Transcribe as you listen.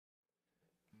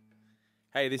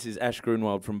Hey, this is Ash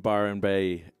Grunwald from Byron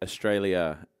Bay,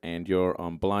 Australia, and you're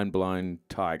on Blind Blind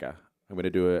Tiger. I'm going to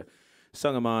do a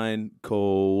song of mine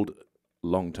called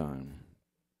Long Time.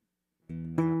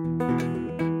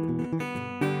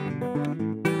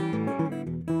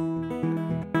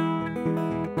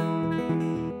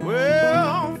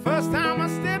 Well, first time I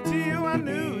stepped to you, I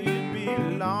knew you'd be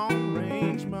a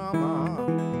long-range mama.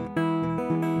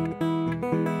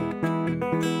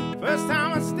 First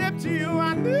time I stepped to you,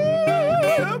 I knew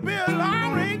you'd be a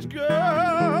long-range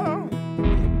girl.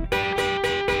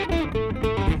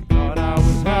 Thought I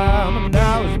was high, but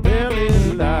I was barely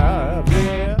alive,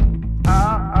 yeah.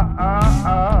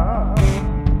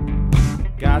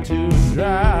 Got to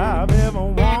drive if I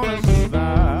wanna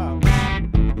survive.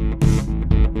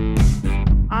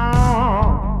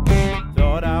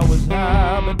 Thought I was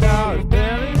high, but I was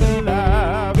barely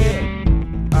alive, yeah.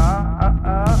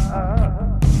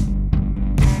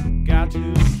 Got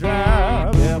to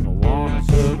drive if I wanna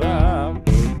survive.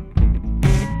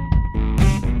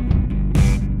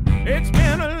 It's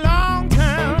been a long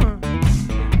time,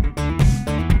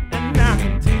 and I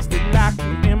can taste it like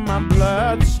it in my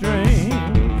bloodstream.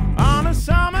 On a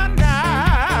summer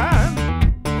night,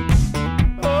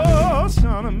 oh,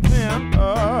 sun and pin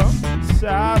up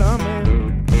inside of me.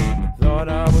 Thought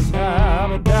I was high,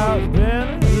 but I was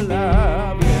barely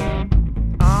alive, yeah.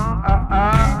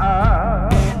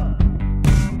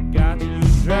 Got to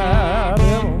drive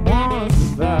if I wanna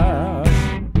survive.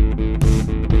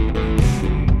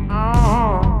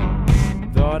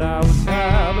 Thought I was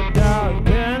high, but I was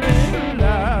barely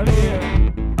alive, yeah.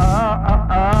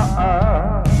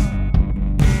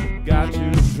 Got to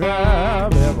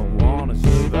drive if I wanna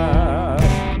survive.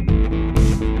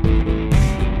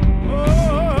 Oh.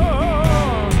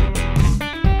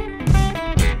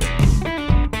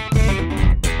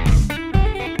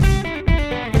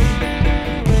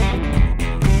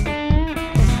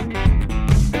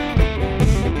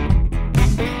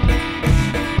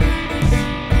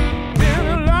 Been a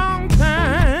long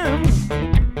time,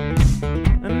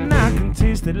 and I can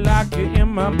taste it like it in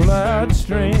my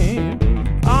bloodstream.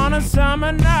 On a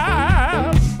summer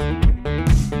night,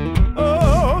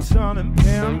 oh, sun and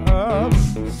pin up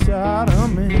inside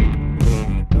of me.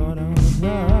 Thought I was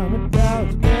high, but I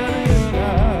was barely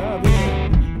alive, yeah.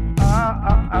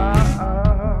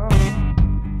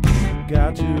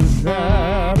 Got to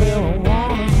drive if I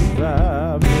wanna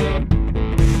survive, yeah.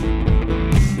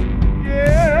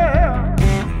 Yeah.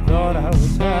 Thought I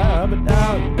was high, but I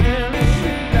was barely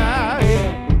alive,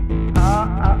 yeah.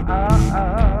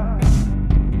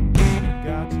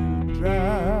 Got to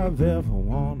drive if I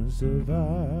wanna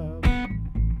survive.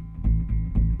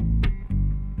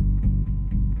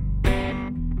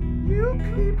 You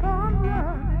keep on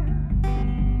running,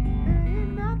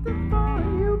 ain't nothing for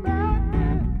you back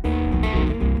there.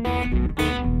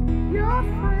 Your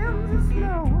friends are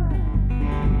slowing,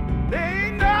 they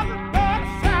ain't nothing but a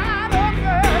side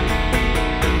effect.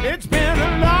 It's been a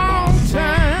long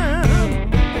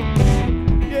time,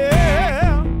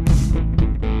 yeah.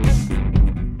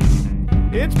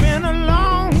 It's been a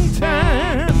long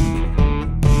time.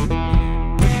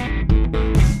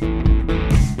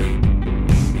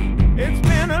 It's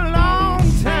been a long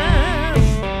time.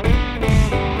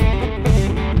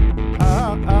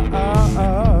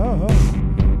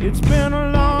 It's been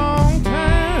a long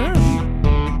time.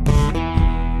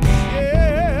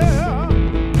 Yeah.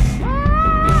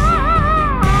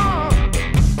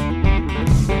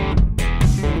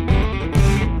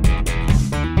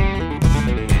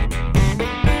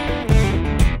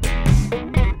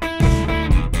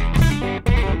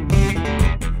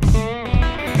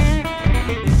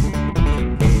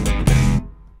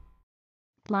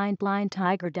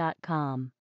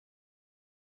 blindblindtiger.com